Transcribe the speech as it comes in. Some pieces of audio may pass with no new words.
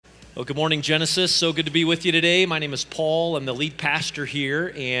Well, good morning, Genesis. So good to be with you today. My name is Paul. I'm the lead pastor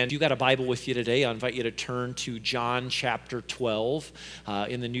here, and if you got a Bible with you today, I invite you to turn to John chapter 12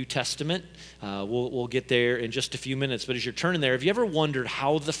 in the New Testament. We'll get there in just a few minutes, but as you're turning there, have you ever wondered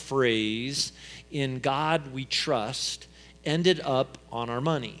how the phrase, "In God we trust," ended up on our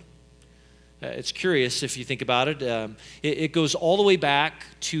money? It's curious if you think about it. It goes all the way back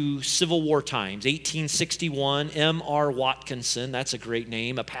to Civil War times, 1861. M.R. Watkinson, that's a great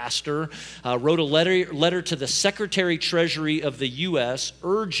name, a pastor, wrote a letter to the Secretary Treasury of the U.S.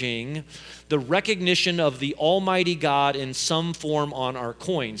 urging the recognition of the Almighty God in some form on our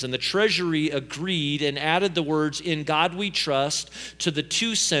coins. And the Treasury agreed and added the words, "In God we trust," to the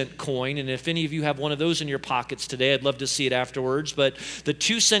 2-cent coin. And if any of you have one of those in your pockets today, I'd love to see it afterwards. But the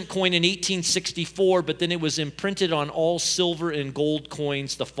 2-cent coin in 1864, but then it was imprinted on all silver and gold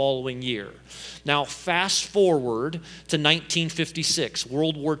coins the following year. Now, fast forward to 1956.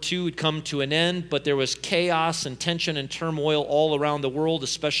 World War II had come to an end, but there was chaos and tension and turmoil all around the world,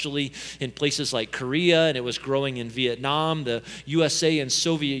 especially in places like Korea, and it was growing in Vietnam. The USA and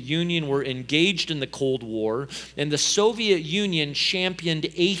Soviet Union were engaged in the Cold War, and the Soviet Union championed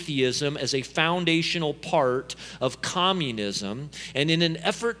atheism as a foundational part of communism. And in an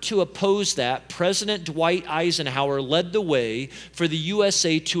effort to oppose that, President Dwight Eisenhower led the way for the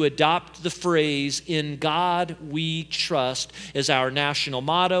USA to adopt the phrase, "In God we trust," as our national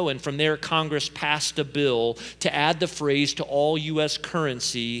motto. And from there, Congress passed a bill to add the phrase to all U.S.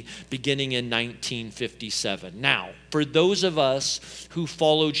 currency beginning in 1957. Now, for those of us who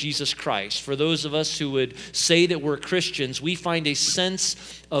follow Jesus Christ, for those of us who would say that we're Christians, we find a sense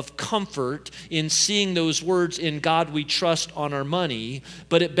of comfort in seeing those words, "In God we trust," on our money.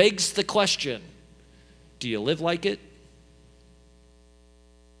 But it begs the question, do you live like it?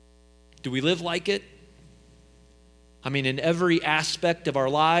 Do we live like it? I mean, in every aspect of our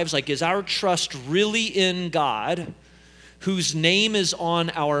lives, like, is our trust really in God, whose name is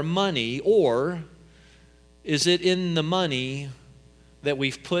on our money, or is it in the money that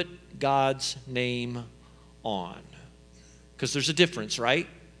we've put God's name on? Because there's a difference, right?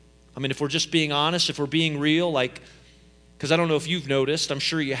 I mean, if we're just being honest, if we're being real, because I don't know if you've noticed, I'm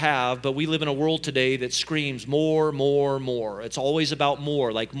sure you have, but we live in a world today that screams more, more, more. It's always about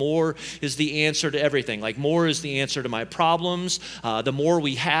more. Like, more is the answer to everything. Like, more is the answer to my problems. The more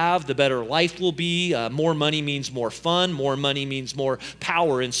we have, the better life will be. More money means more fun. More money means more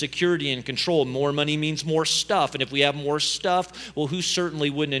power and security and control. More money means more stuff. And if we have more stuff, well, who certainly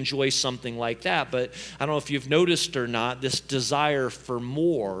wouldn't enjoy something like that? But I don't know if you've noticed or not, this desire for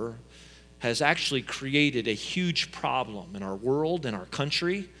more has actually created a huge problem in our world, in our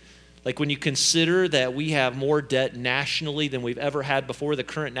country. Like, when you consider that we have more debt nationally than we've ever had before, the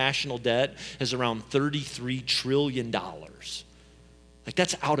current national debt is around $33 trillion. Like,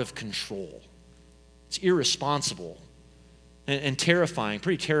 that's out of control. It's irresponsible and terrifying,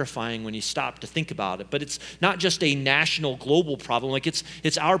 pretty terrifying when you stop to think about it. But it's not just a national, global problem. Like, it's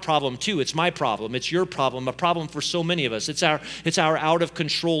our problem too. It's my problem. It's your problem. A problem for so many of us. It's our out of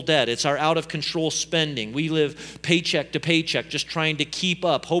control debt. It's our out of control spending. We live paycheck to paycheck, just trying to keep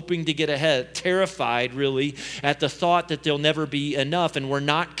up, hoping to get ahead, terrified really at the thought that there'll never be enough. And we're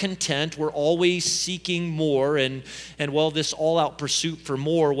not content. We're always seeking more. And well, this all-out pursuit for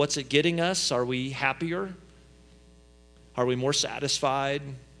more, what's it getting us? Are we happier? Are we more satisfied?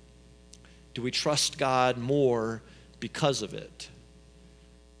 Do we trust God more because of it?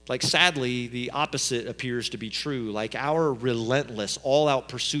 Like, sadly, the opposite appears to be true. Like, our relentless, all-out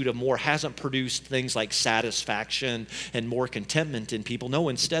pursuit of more hasn't produced things like satisfaction and more contentment in people. No,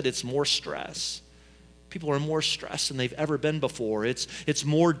 instead, it's more stress. People are more stressed than they've ever been before. It's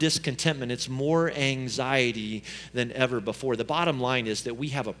more discontentment. It's more anxiety than ever before. The bottom line is that we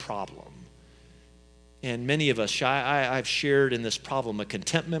have a problem. And many of us, I've shared in this problem, a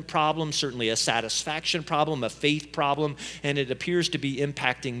contentment problem, certainly a satisfaction problem, a faith problem, and it appears to be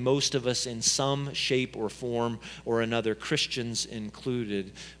impacting most of us in some shape or form or another, Christians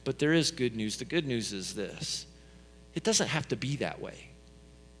included. But there is good news. The good news is this: it doesn't have to be that way.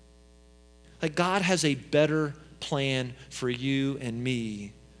 Like, God has a better plan for you and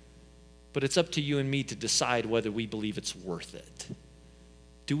me, but it's up to you and me to decide whether we believe it's worth it.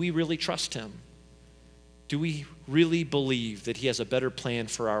 Do we really trust Him? Do we really believe that He has a better plan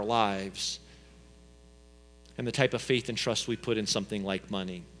for our lives and the type of faith and trust we put in something like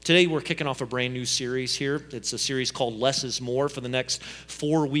money? Today we're kicking off a brand new series here. It's a series called Less is More. For the next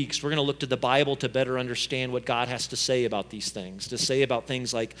 4 weeks, we're going to look to the Bible to better understand what God has to say about these things, to say about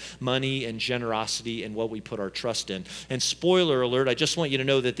things like money and generosity and what we put our trust in. And spoiler alert, I just want you to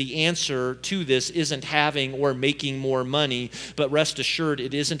know that the answer to this isn't having or making more money, but rest assured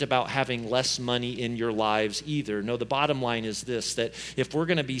it isn't about having less money in your lives either. No, the bottom line is this, that if we're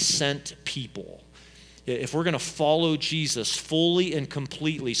going to be sent people, if we're going to follow Jesus fully and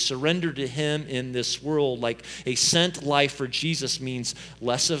completely, surrender to him in this world, like a sent life for Jesus means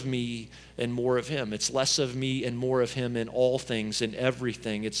less of me and more of him. It's less of me and more of him in all things, in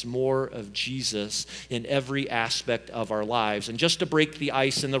everything. It's more of Jesus in every aspect of our lives. And just to break the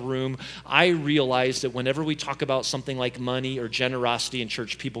ice in the room, I realize that whenever we talk about something like money or generosity in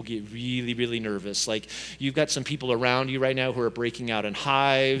church, people get really, really nervous. Like you've got some people around you right now who are breaking out in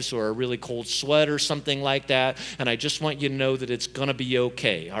hives or a really cold sweat or something like that. And I just want you to know that it's going to be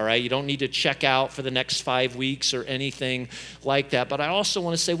okay, all right? You don't need to check out for the next 5 weeks or anything like that. But I also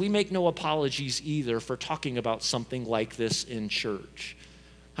want to say we make no apologies either for talking about something like this in church.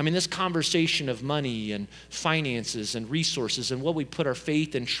 I mean, this conversation of money and finances and resources and what we put our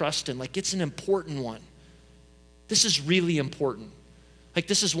faith and trust in, like it's an important one. This is really important. Like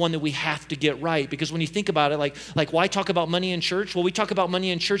this is one that we have to get right, because when you think about it, like why talk about money in church? Well, we talk about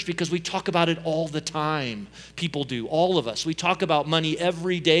money in church because we talk about it all the time. People do, all of us. We talk about money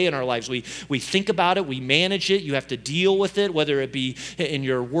every day in our lives. We think about it, we manage it. You have to deal with it, whether it be in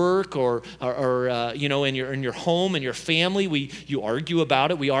your work or in your home and your family. You argue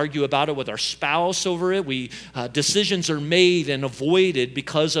about it. We argue about it with our spouse over it. Decisions are made and avoided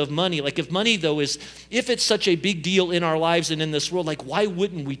because of money. Like if it's such a big deal in our lives and in this world, like why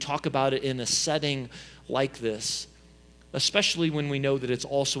wouldn't we talk about it in a setting like this? Especially when we know that it's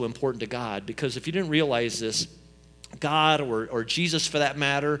also important to God. Because if you didn't realize this, God or Jesus for that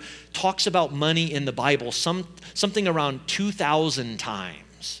matter talks about money in the Bible something around 2,000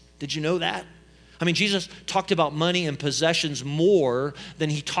 times. Did you know that? I mean, Jesus talked about money and possessions more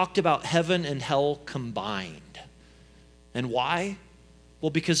than he talked about heaven and hell combined. And why? Well,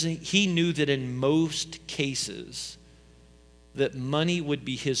 because he knew that in most cases that money would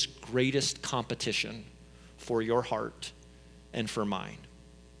be his greatest competition for your heart and for mine.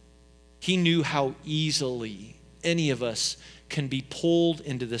 He knew how easily any of us can be pulled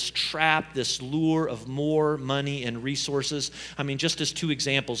into this trap, this lure of more money and resources. I mean, just as 2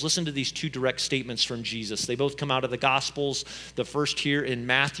 examples, listen to these 2 direct statements from Jesus. They both come out of the Gospels. The first here in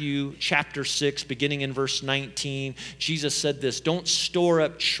Matthew chapter 6, beginning in verse 19, Jesus said this, "Don't store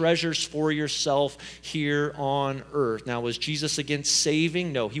up treasures for yourself here on earth." Now, was Jesus against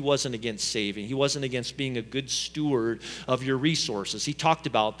saving? No, he wasn't against saving. He wasn't against being a good steward of your resources. He talked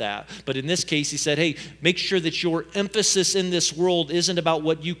about that. But in this case, he said, hey, make sure that your emphasis in this world isn't about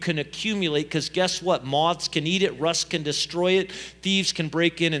what you can accumulate, because guess what? Moths can eat it, rust can destroy it, thieves can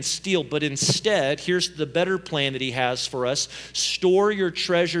break in and steal. But instead, here's the better plan that he has for us. Store your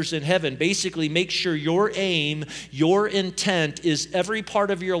treasures in heaven. Basically, make sure your aim, your intent is every part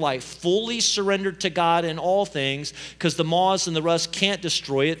of your life fully surrendered to God in all things, because the moths and the rust can't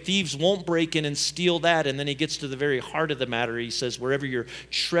destroy it. Thieves won't break in and steal that. And then he gets to the very heart of the matter. He says, wherever your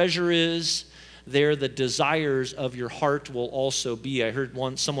treasure is, there the desires of your heart will also be. I heard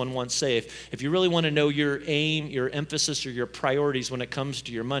someone once say, if you really want to know your aim, your emphasis, or your priorities when it comes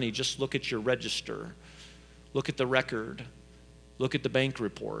to your money, just look at your register. Look at the record. Look at the bank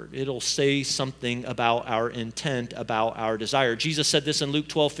report. It'll say something about our intent, about our desire. Jesus said this in Luke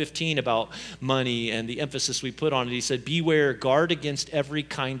 12:15 about money and the emphasis we put on it. He said, beware, guard against every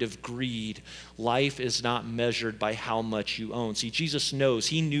kind of greed. Life is not measured by how much you own. See, Jesus knows.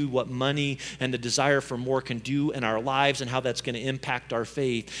 He knew what money and the desire for more can do in our lives and how that's going to impact our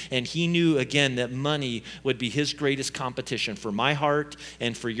faith. And he knew, again, that money would be his greatest competition for my heart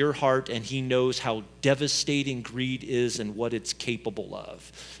and for your heart. And he knows how devastating greed is and what it's capable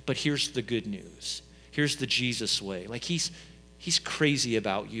of. But here's the good news. Here's the Jesus way. Like he's crazy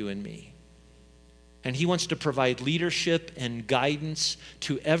about you and me. And he wants to provide leadership and guidance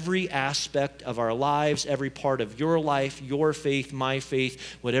to every aspect of our lives, every part of your life, your faith, my faith,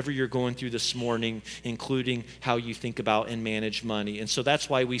 whatever you're going through this morning, including how you think about and manage money. And so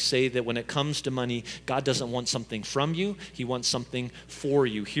that's why we say that when it comes to money, God doesn't want something from you. He wants something for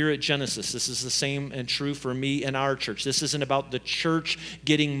you. Here at Genesis, this is the same and true for me and our church. This isn't about the church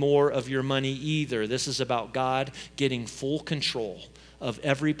getting more of your money either. This is about God getting full control of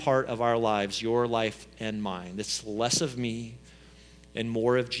every part of our lives, your life and mine. It's less of me and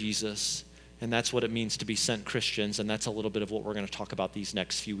more of Jesus And that's what it means to be sent Christians, and that's a little bit of what we're going to talk about these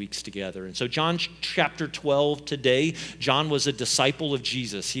next few weeks together. And so John chapter 12 today, John was a disciple of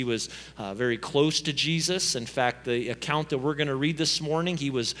Jesus. He was very close to Jesus. In fact, the account that we're going to read this morning, he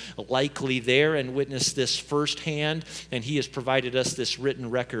was likely there and witnessed this firsthand, and he has provided us this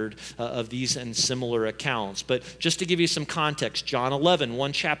written record of these and similar accounts. But just to give you some context, John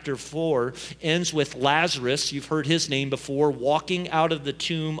 11, chapter 4, ends with Lazarus, you've heard his name before, walking out of the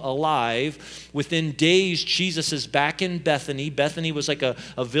tomb alive. Within days, Jesus is back in Bethany. Bethany was like a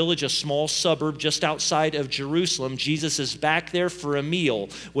village, a small suburb just outside of Jerusalem. Jesus is back there for a meal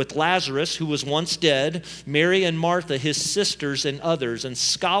with Lazarus, who was once dead, Mary and Martha, his sisters, and others. And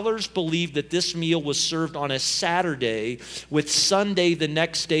scholars believe that this meal was served on a Saturday, with Sunday the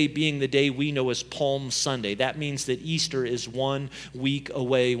next day being the day we know as Palm Sunday. That means that Easter is 1 week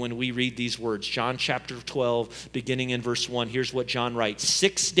away when we read these words. John chapter 12, beginning in verse 1. Here's what John writes.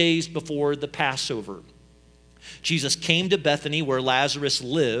 6 days before the Passover, Jesus came to Bethany where Lazarus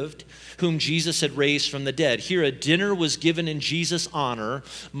lived, whom Jesus had raised from the dead. Here a dinner was given in Jesus' honor.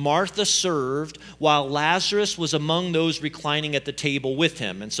 Martha served, while Lazarus was among those reclining at the table with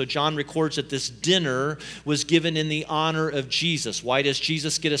him. And so John records that this dinner was given in the honor of Jesus. Why does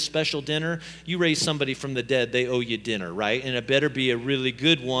Jesus get a special dinner? You raise somebody from the dead, they owe you dinner, right? And it better be a really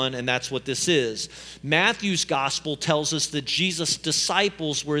good one, and that's what this is. Matthew's gospel tells us that Jesus'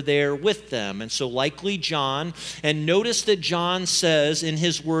 disciples were there with them, and so likely John. And notice that John says in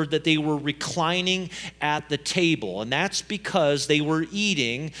his word that they were reclining at the table. And that's because they were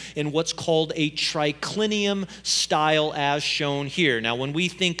eating in what's called a triclinium style as shown here. Now, when we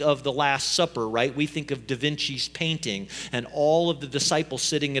think of the Last Supper, right, we think of Da Vinci's painting and all of the disciples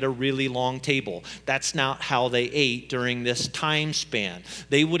sitting at a really long table. That's not how they ate during this time span.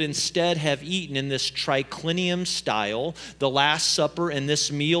 They would instead have eaten in this triclinium style. The Last Supper and this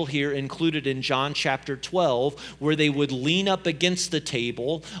meal here included in John chapter 12, where they would lean up against the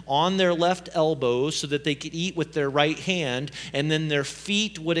table on their left elbows so that they could eat with their right hand, and then their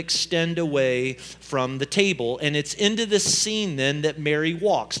feet would extend away from the table. And it's into this scene then that Mary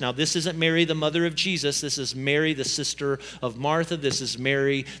walks. Now, this isn't Mary, the mother of Jesus. This is Mary, the sister of Martha. This is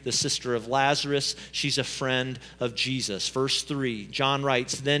Mary, the sister of Lazarus. She's a friend of Jesus. Verse 3, John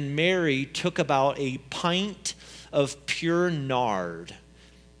writes, "Then Mary took about a pint of pure nard,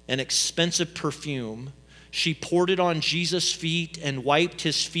 an expensive perfume. She poured it on Jesus' feet and wiped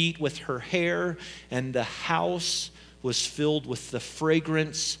his feet with her hair, and the house was filled with the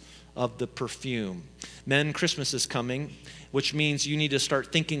fragrance of the perfume." Men, Christmas is coming, which means you need to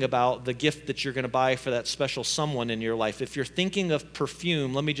start thinking about the gift that you're going to buy for that special someone in your life. If you're thinking of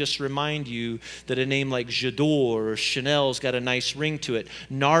perfume, let me just remind you that a name like J'adore or Chanel's got a nice ring to it.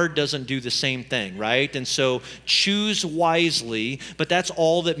 Nard doesn't do the same thing, right? And so choose wisely, but that's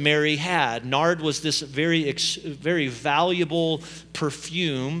all that Mary had. Nard was this very valuable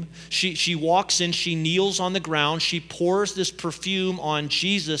perfume. She walks in, she kneels on the ground, she pours this perfume on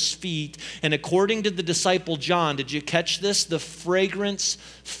Jesus' feet, and according to the disciple John, did you catch this? The fragrance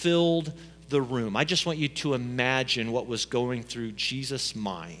filled the room. I just want you to imagine what was going through Jesus'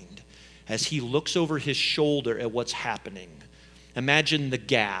 mind as he looks over his shoulder at what's happening. Imagine the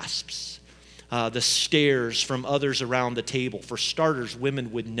gasps, the stares from others around the table. For starters,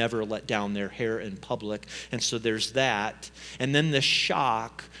 women would never let down their hair in public, and so there's that. And then the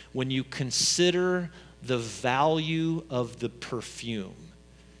shock when you consider the value of the perfume.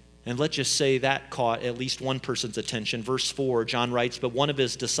 And let's just say that caught at least one person's attention. Verse 4, John writes, "But one of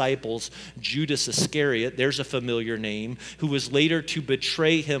his disciples, Judas Iscariot," there's a familiar name, "who was later to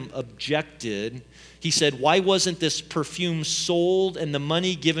betray him, objected." He said, "Why wasn't this perfume sold and the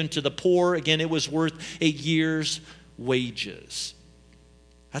money given to the poor?" Again, it was worth a year's wages.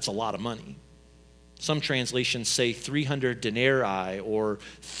 That's a lot of money. Some translations say 300 denarii or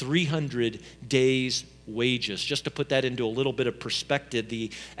 300 days' wages. Just to put that into a little bit of perspective, the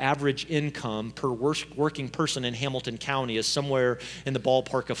average income per working person in Hamilton County is somewhere in the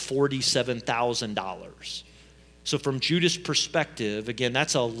ballpark of $47,000. So from Judas' perspective, again,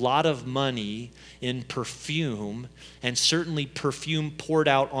 that's a lot of money in perfume, and certainly perfume poured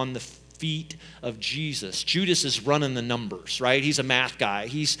out on the feet of Jesus. Judas is running the numbers, right? He's a math guy.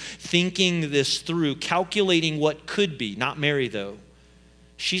 He's thinking this through, calculating what could be. Not Mary, though.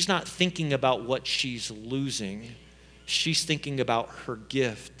 She's not thinking about what she's losing. She's thinking about her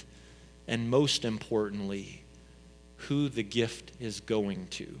gift, and most importantly, who the gift is going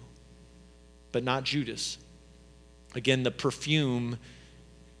to. But not Judas. Again, the perfume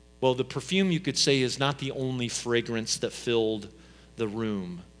you could say is not the only fragrance that filled the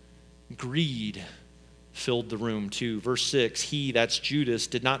room. Greed, filled the room too. Verse 6, he, that's Judas,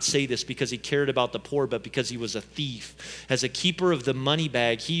 did not say this because he cared about the poor, but because he was a thief. As a keeper of the money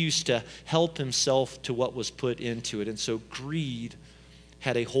bag, he used to help himself to what was put into it. And so greed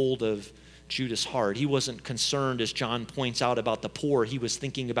had a hold of Judas' heart. He wasn't concerned, as John points out, about the poor. He was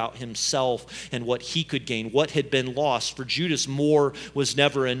thinking about himself and what he could gain, what had been lost. For Judas, more was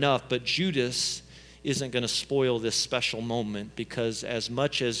never enough. But Judas isn't going to spoil this special moment, because as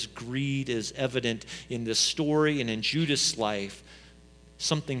much as greed is evident in this story and in Judas' life,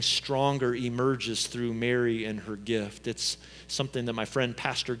 something stronger emerges through Mary and her gift. It's something that my friend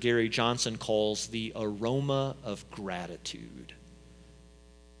Pastor Gary Johnson calls the aroma of gratitude.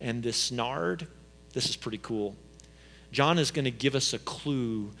 And this nard, this is pretty cool. John is going to give us a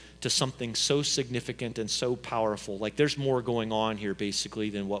clue to something so significant and so powerful. Like, there's more going on here, basically,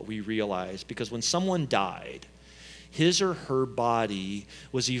 than what we realize. Because when someone died, his or her body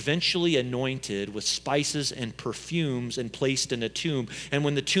was eventually anointed with spices and perfumes and placed in a tomb. And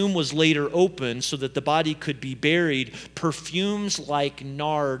when the tomb was later opened so that the body could be buried, perfumes like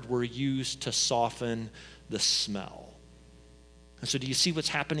nard were used to soften the smell. And so do you see what's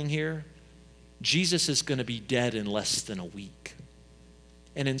happening here? Jesus is going to be dead in less than a week.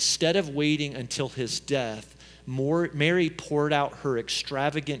 And instead of waiting until his death, Mary poured out her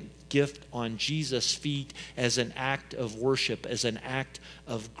extravagant gift on Jesus' feet as an act of worship, as an act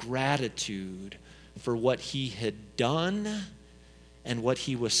of gratitude for what he had done and what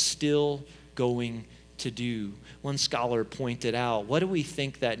he was still going to do. One scholar pointed out, what do we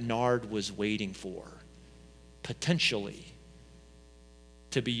think that nard was waiting for? Potentially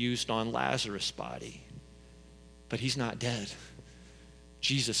to be used on Lazarus' body. But he's not dead.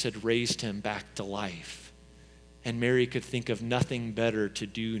 Jesus had raised him back to life. And Mary could think of nothing better to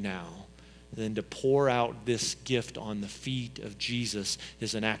do now than to pour out this gift on the feet of Jesus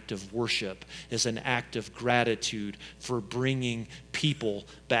as an act of worship, as an act of gratitude for bringing people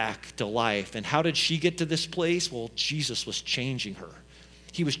back to life. And how did she get to this place? Well, Jesus was changing her.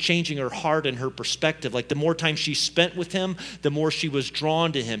 He was changing her heart and her perspective. Like, the more time she spent with him, the more she was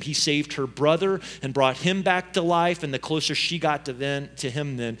drawn to him. He saved her brother and brought him back to life. And the closer she got to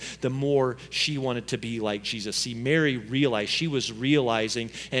him, the more she wanted to be like Jesus. See, Mary realized, she was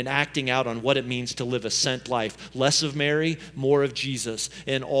realizing and acting out on what it means to live a sent life. Less of Mary, more of Jesus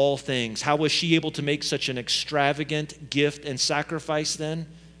in all things. How was she able to make such an extravagant gift and sacrifice then?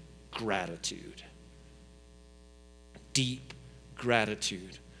 Gratitude. Deep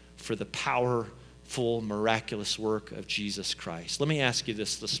gratitude for the powerful, miraculous work of Jesus Christ. Let me ask you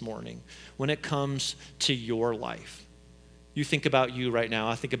this morning. When it comes to your life, you think about you right now,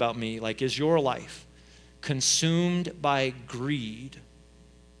 I think about me. Like, is your life consumed by greed,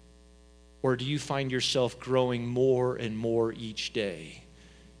 or do you find yourself growing more and more each day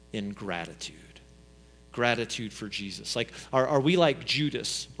in gratitude? Gratitude for Jesus. Like, are we like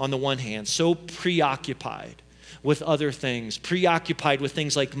Judas on the one hand, so preoccupied with other things, preoccupied with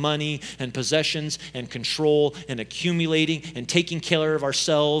things like money and possessions and control and accumulating and taking care of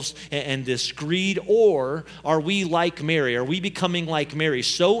ourselves and this greed? Or are we like Mary? Are we becoming like Mary,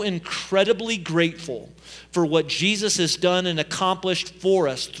 so incredibly grateful for what Jesus has done and accomplished for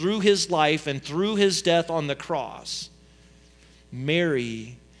us through his life and through his death on the cross?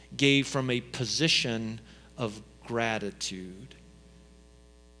 Mary gave from a position of gratitude.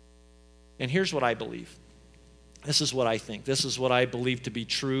 And here's what I believe. This is what I think. This is what I believe to be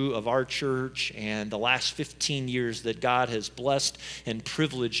true of our church and the last 15 years that God has blessed and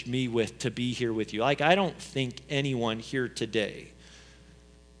privileged me with to be here with you. Like, I don't think anyone here today,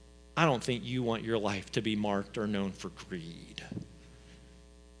 I don't think you want your life to be marked or known for greed.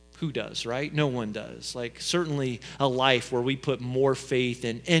 Who does, right? No one does. Like, certainly a life where we put more faith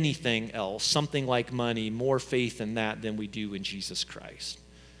in anything else, something like money, more faith in that than we do in Jesus Christ.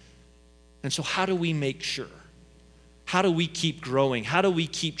 And so how do we make sure? How do we keep growing? How do we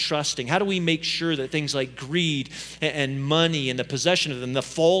keep trusting? How do we make sure that things like greed and money and the possession of them, the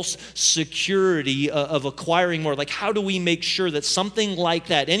false security of acquiring more, like, how do we make sure that something like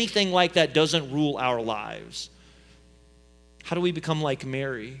that, anything like that, doesn't rule our lives? How do we become like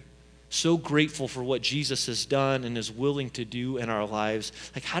Mary, so grateful for what Jesus has done and is willing to do in our lives?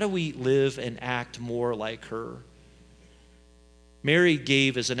 Like, how do we live and act more like her? Mary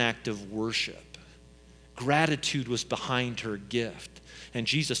gave as an act of worship. Gratitude was behind her gift. And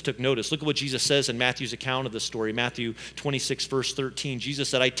Jesus took notice. Look at what Jesus says in Matthew's account of the story. Matthew 26, verse 13. Jesus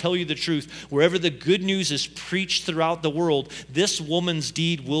said, I tell you the truth, wherever the good news is preached throughout the world, this woman's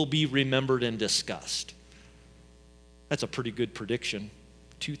deed will be remembered and discussed. That's a pretty good prediction.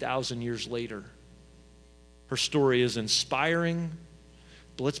 2,000 years later. Her story is inspiring,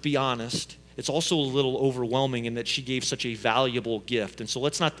 but let's be honest, it's also a little overwhelming in that she gave such a valuable gift. And so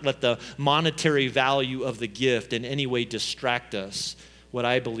let's not let the monetary value of the gift in any way distract us. What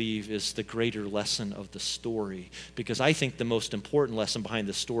I believe is the greater lesson of the story. Because I think the most important lesson behind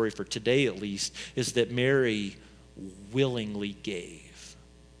the story, for today at least, is that Mary willingly gave.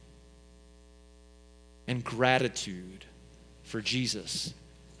 And gratitude for Jesus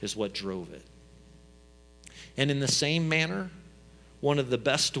is what drove it. And in the same manner, one of the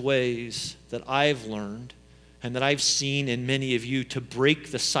best ways that I've learned and that I've seen in many of you to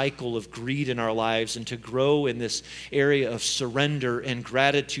break the cycle of greed in our lives and to grow in this area of surrender and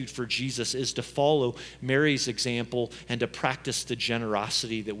gratitude for Jesus is to follow Mary's example and to practice the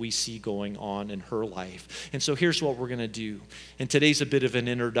generosity that we see going on in her life. And so here's what we're going to do. And today's a bit of an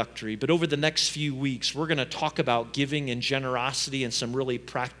introductory, but over the next few weeks, we're going to talk about giving and generosity in some really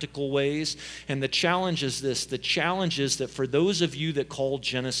practical ways. And the challenge is this. The challenge is that for those of you that call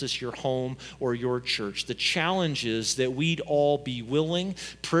Genesis your home or your church, the challenge is that we'd all be willing,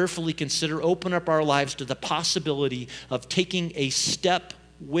 prayerfully consider, open up our lives to the possibility of taking a step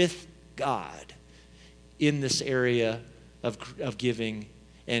with God in this area of giving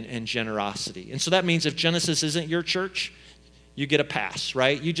and generosity. And so that means if Genesis isn't your church, you get a pass,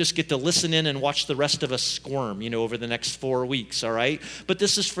 right? You just get to listen in and watch the rest of us squirm, over the next 4 weeks, all right? But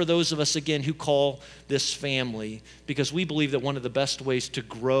this is for those of us, again, who call this family, because we believe that one of the best ways to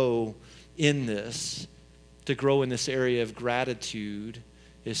grow in this area of gratitude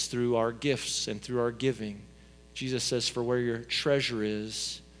is through our gifts and through our giving. Jesus says, for where your treasure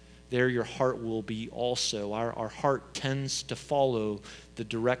is, there your heart will be also. Our heart tends to follow the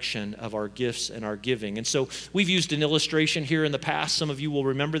direction of our gifts and our giving. And so we've used an illustration here in the past. Some of you will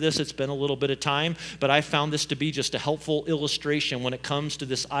remember this. It's been a little bit of time, but I found this to be just a helpful illustration when it comes to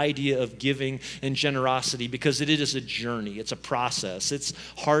this idea of giving and generosity, because it is a journey. It's a process. It's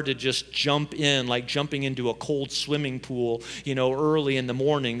hard to just jump in, like jumping into a cold swimming pool, early in the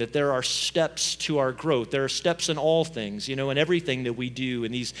morning, that there are steps to our growth. There are steps in all things, in everything that we do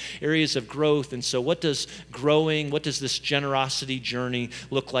in these areas of growth. And so what does this generosity journey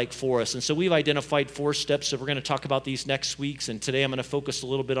look like for us? And so we've identified 4 steps, so we're going to talk about these next weeks. And today I'm going to focus a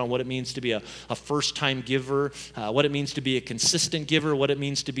little bit on what it means to be a first-time giver, what it means to be a consistent giver, what it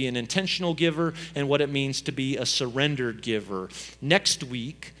means to be an intentional giver, and what it means to be a surrendered giver. Next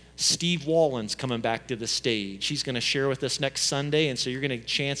week, Steve Wallen's coming back to the stage. He's going to share with us next Sunday, and so you're going to get a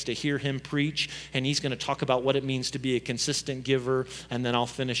chance to hear him preach, and he's going to talk about what it means to be a consistent giver, and then I'll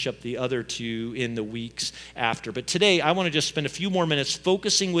finish up the other 2 in the weeks after. But today, I want to just spend a few more minutes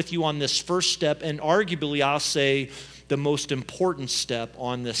focusing with you on this first step, and arguably, I'll say, the most important step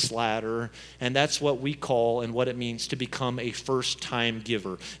on this ladder, and that's what we call and what it means to become a first-time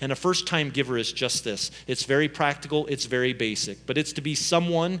giver. And a first-time giver is just this. It's very practical, it's very basic, but it's to be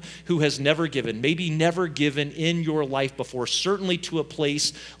someone who has never given, maybe never given in your life before, certainly to a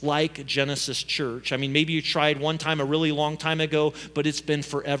place like Genesis Church. I mean, maybe you tried one time a really long time ago, but it's been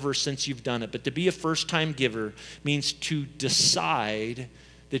forever since you've done it. But to be a first-time giver means to decide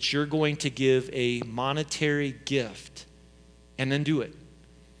that you're going to give a monetary gift and then do it.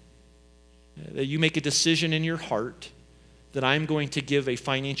 That you make a decision in your heart that I'm going to give a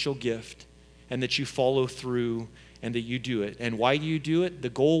financial gift, and that you follow through and that you do it. And why do you do it?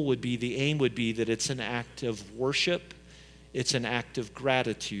 The aim would be that it's an act of worship, it's an act of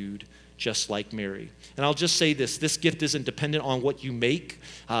gratitude, just like Mary. And I'll just say this gift isn't dependent on what you make.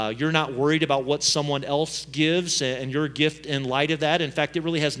 You're not worried about what someone else gives and your gift in light of that. In fact, it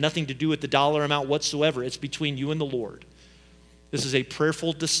really has nothing to do with the dollar amount whatsoever. It's between you and the Lord. This is a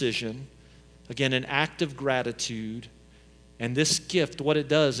prayerful decision, again, an act of gratitude. And this gift, what it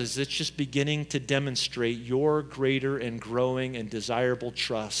does is it's just beginning to demonstrate your greater and growing and desirable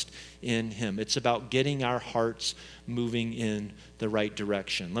trust in Him. It's about getting our hearts moving in the right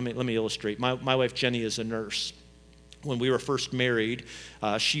direction. Let me illustrate. My wife Jenny is a nurse. When we were first married,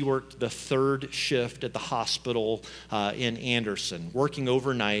 she worked the 3rd shift at the hospital in Anderson, working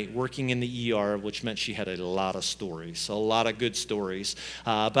overnight, working in the ER, which meant she had a lot of stories, a lot of good stories.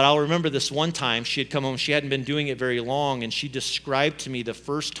 But I'll remember this one time she had come home. She hadn't been doing it very long, and she described to me the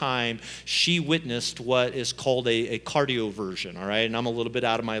first time she witnessed what is called a cardioversion, all right? And I'm a little bit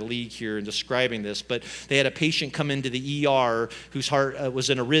out of my league here in describing this, but they had a patient come into the ER whose heart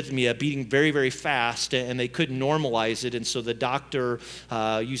was in arrhythmia, beating very, very fast, and they couldn't normalize it. And so the doctor,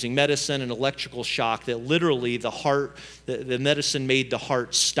 using medicine and electrical shock, that literally the medicine made the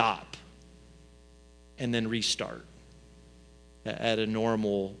heart stop and then restart at a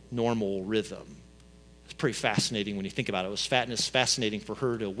normal rhythm. It's pretty fascinating when you think about it. It was fascinating for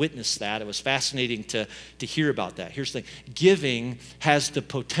her to witness that. It was fascinating to hear about that. Here's the thing. Giving has the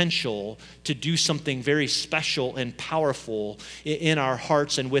potential to do something very special and powerful in our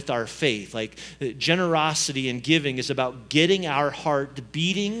hearts and with our faith. Like generosity and giving is about getting our heart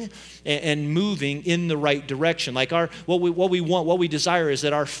beating and moving in the right direction. Like what we want, what we desire is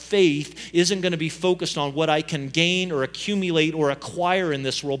that our faith isn't going to be focused on what I can gain or accumulate or acquire in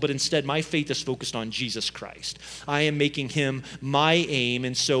this world, but instead my faith is focused on Jesus Christ. I am making him my aim,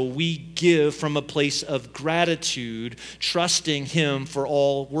 and so we give from a place of gratitude, trusting him for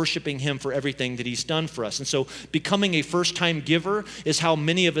all, worshiping him for everything that he's done for us. And so becoming a first-time giver is how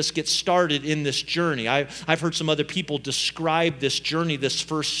many of us get started in this journey. I've heard some other people describe this journey, this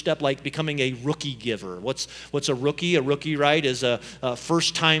first step, like becoming a rookie giver. What's a rookie? A rookie, right, is a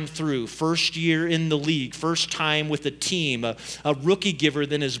first time through, first year in the league, first time with a team. A rookie giver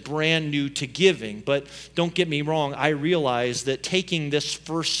then is brand new to giving. But don't get me wrong, I realize that taking this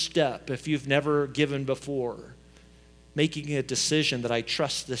first step, if you've never given before, making a decision that I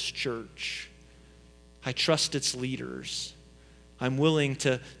trust this church, I trust its leaders, I'm willing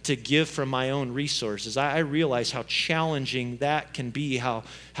to give from my own resources. I realize how challenging that can be, how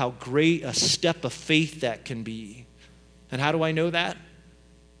great a step of faith that can be. And how do I know that?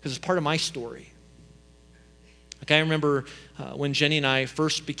 Because it's part of my story. Like I remember when Jenny and I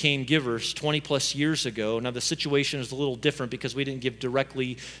first became givers 20 plus years ago. Now the situation is a little different because we didn't give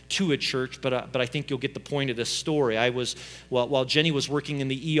directly to a church, but I think you'll get the point of this story. While Jenny was working in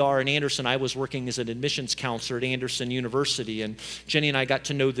the ER in Anderson, I was working as an admissions counselor at Anderson University. And Jenny and I got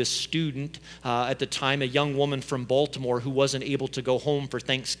to know this student at the time, a young woman from Baltimore who wasn't able to go home for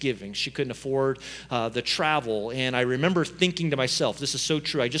Thanksgiving. She couldn't afford the travel. And I remember thinking to myself, this is so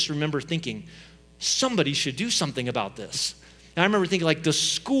true, I just remember thinking, somebody should do something about this. And I remember thinking like the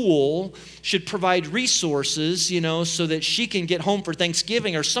school should provide resources, so that she can get home for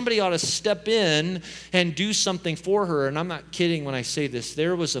Thanksgiving, or somebody ought to step in and do something for her. And I'm not kidding when I say this.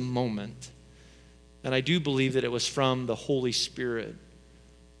 There was a moment, and I do believe that it was from the Holy Spirit,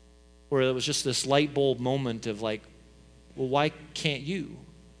 where it was just this light bulb moment of like, well, why can't you?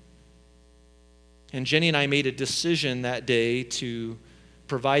 And Jenny and I made a decision that day to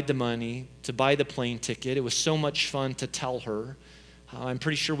provide the money, to buy the plane ticket. It was so much fun to tell her. I'm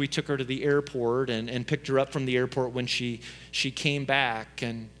pretty sure we took her to the airport and picked her up from the airport when she came back.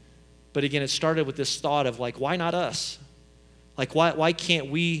 But again, it started with this thought of like, why not us? Like, why can't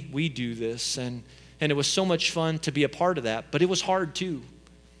we do this? And it was so much fun to be a part of that, but it was hard too.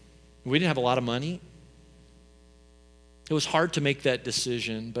 We didn't have a lot of money. It was hard to make that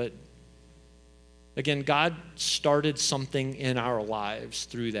decision, but again, God started something in our lives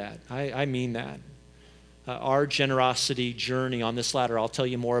through that. I mean that. Our generosity journey on this ladder, I'll tell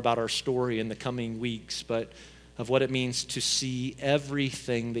you more about our story in the coming weeks, but of what it means to see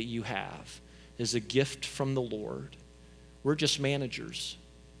everything that you have is a gift from the Lord. We're just managers.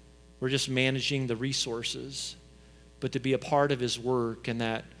 We're just managing the resources. But to be a part of his work and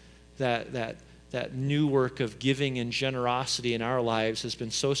that new work of giving and generosity in our lives has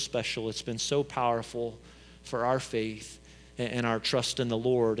been so special. It's been so powerful for our faith and our trust in the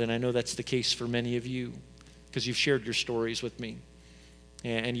Lord. And I know that's the case for many of you because you've shared your stories with me.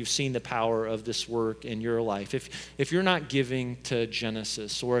 And you've seen the power of this work in your life. If you're not giving to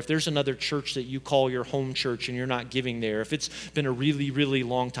Genesis, or if there's another church that you call your home church and you're not giving there, if it's been a really, really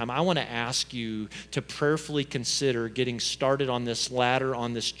long time, I want to ask you to prayerfully consider getting started on this ladder,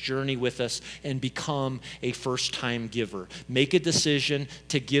 on this journey with us, and become a first-time giver. Make a decision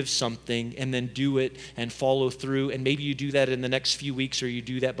to give something and then do it and follow through. And maybe you do that in the next few weeks, or you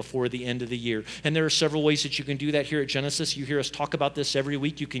do that before the end of the year. And there are several ways that you can do that here at Genesis. You hear us talk about this every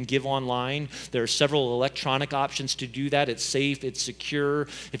week. You can give online. There are several electronic options to do that. It's safe, it's secure.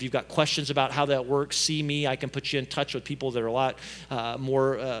 If you've got questions about how that works, see me. I can put you in touch with people that are a lot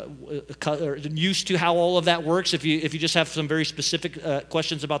more used to how all of that works. If you just have some very specific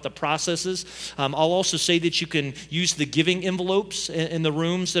questions about the processes, I'll also say that you can use the giving envelopes in the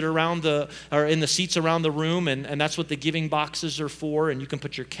rooms that are in the seats around the room, and that's what the giving boxes are for. And you can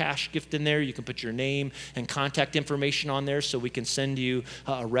put your cash gift in there. You can put your name and contact information on there, so we can send you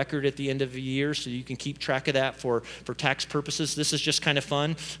a record at the end of the year so you can keep track of that for tax purposes. This is just kind of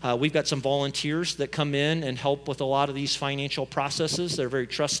fun. We've got some volunteers that come in and help with a lot of these financial processes. They're very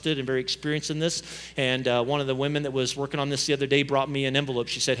trusted and very experienced in this. And one of the women that was working on this the other day brought me an envelope.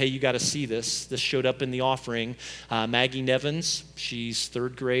 She said, hey, you got to see this. This showed up in the offering. Maggie Nevins, she's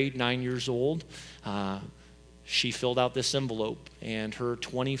third grade, 9 years old. She filled out this envelope, and her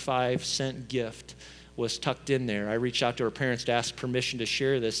 25-cent gift was tucked in there. I reached out to her parents to ask permission to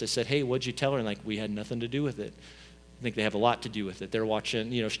share this. They said, hey, what'd you tell her? And like, we had nothing to do with it. I think they have a lot to do with it. They're watching,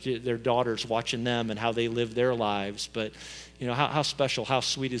 their daughters watching them and how they live their lives. But, how special, how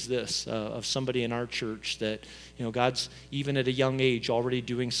sweet is this of somebody in our church that, God's even at a young age already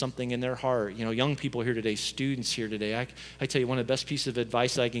doing something in their heart. Young people here today, students here today. I tell you, one of the best pieces of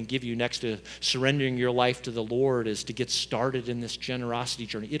advice I can give you next to surrendering your life to the Lord is to get started in this generosity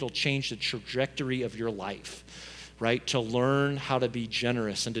journey. It'll change the trajectory of your life. Right? To learn how to be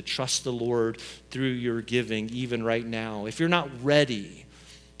generous and to trust the Lord through your giving, even right now. If you're not ready,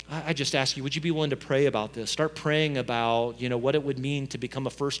 I just ask you, would you be willing to pray about this? Start praying about, what it would mean to become a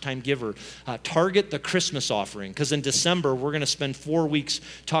first-time giver. Target the Christmas offering, because in December, we're going to spend 4 weeks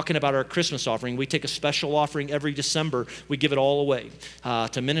talking about our Christmas offering. We take a special offering every December. We give it all away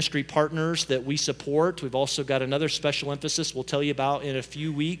to ministry partners that we support. We've also got another special emphasis we'll tell you about in a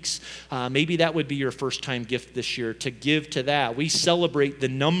few weeks. Maybe that would be your first-time gift this year, to give to that. We celebrate the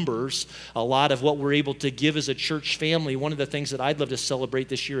numbers, a lot of what we're able to give as a church family. One of the things that I'd love to celebrate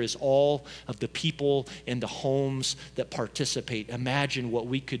this year is all of the people and the homes that participate. Imagine what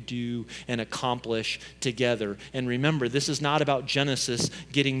we could do and accomplish together. And remember, this is not about Genesis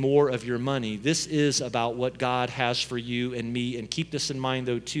getting more of your money. This is about what God has for you and me. And keep this in mind,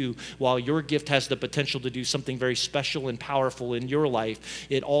 though, too. While your gift has the potential to do something very special and powerful in your life,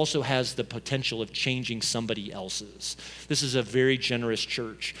 it also has the potential of changing somebody else's. This is a very generous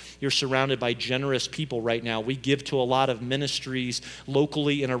church. You're surrounded by generous people right now. We give to a lot of ministries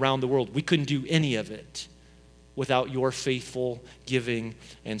locally and around the world. We couldn't do any of it without your faithful giving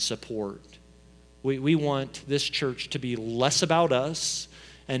and support. We want this church to be less about us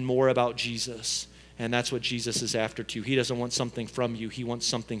and more about Jesus. And that's what Jesus is after too. He doesn't want something from you. He wants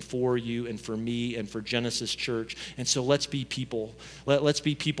something for you and for me and for Genesis Church. And so let's be people. Let's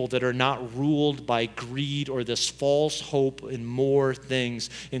be people that are not ruled by greed or this false hope in more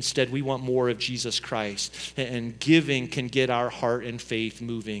things. Instead, we want more of Jesus Christ. And giving can get our heart and faith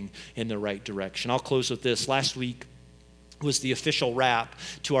moving in the right direction. I'll close with this. Last week was the official wrap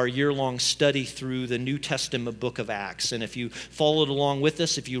to our year-long study through the New Testament book of Acts. And if you followed along with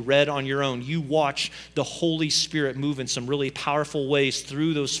us, if you read on your own, you watch the Holy Spirit move in some really powerful ways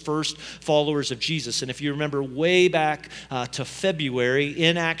through those first followers of Jesus. And if you remember way back to February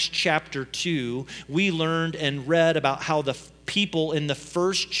in Acts chapter 2, we learned and read about how the people in the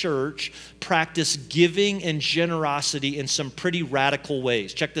first church practice giving and generosity in some pretty radical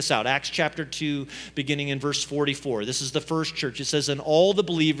ways. Check this out. Acts chapter 2, beginning in verse 44. This is the first church. It says, and all the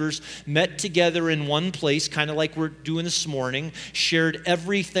believers met together in one place, kind of like we're doing this morning, shared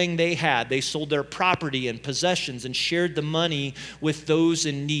everything they had. They sold their property and possessions and shared the money with those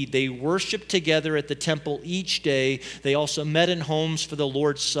in need. They worshiped together at the temple each day. They also met in homes for the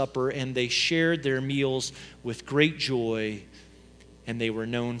Lord's Supper, and they shared their meals with great joy, and they were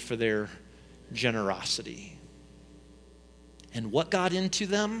known for their generosity. And what got into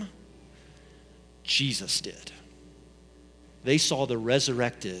them? Jesus did. They saw the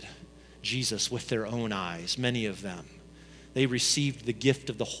resurrected Jesus with their own eyes, many of them. They received the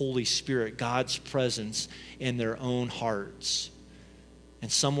gift of the Holy Spirit, God's presence in their own hearts.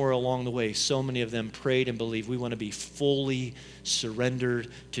 And somewhere along the way, so many of them prayed and believed, we want to be fully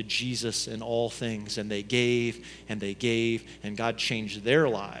surrendered to Jesus in all things. And they gave, and God changed their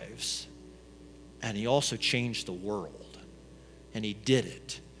lives. And he also changed the world. And he did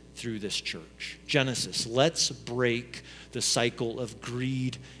it through this church. Genesis, let's break the cycle of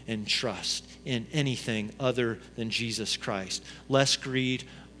greed and trust in anything other than Jesus Christ. Less greed,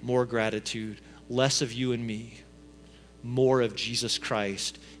 more gratitude, less of you and me, more of Jesus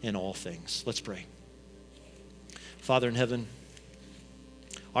Christ in all things. Let's pray. Father in heaven,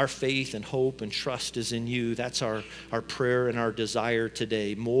 our faith and hope and trust is in you. That's our prayer and our desire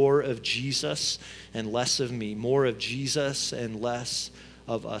today. More of Jesus and less of me. More of Jesus and less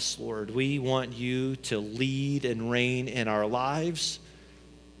of us, Lord. We want you to lead and reign in our lives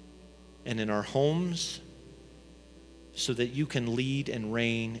and in our homes so that you can lead and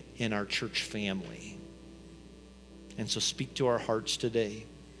reign in our church family. And so speak to our hearts today.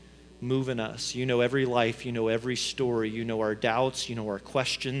 Move in us. You know every life. You know every story. You know our doubts. You know our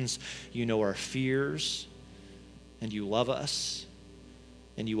questions. You know our fears. And you love us.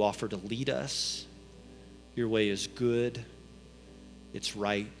 And you offer to lead us. Your way is good. It's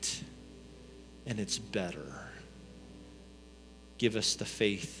right. And it's better. Give us the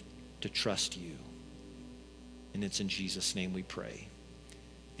faith to trust you. And it's in Jesus' name we pray.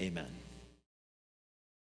 Amen.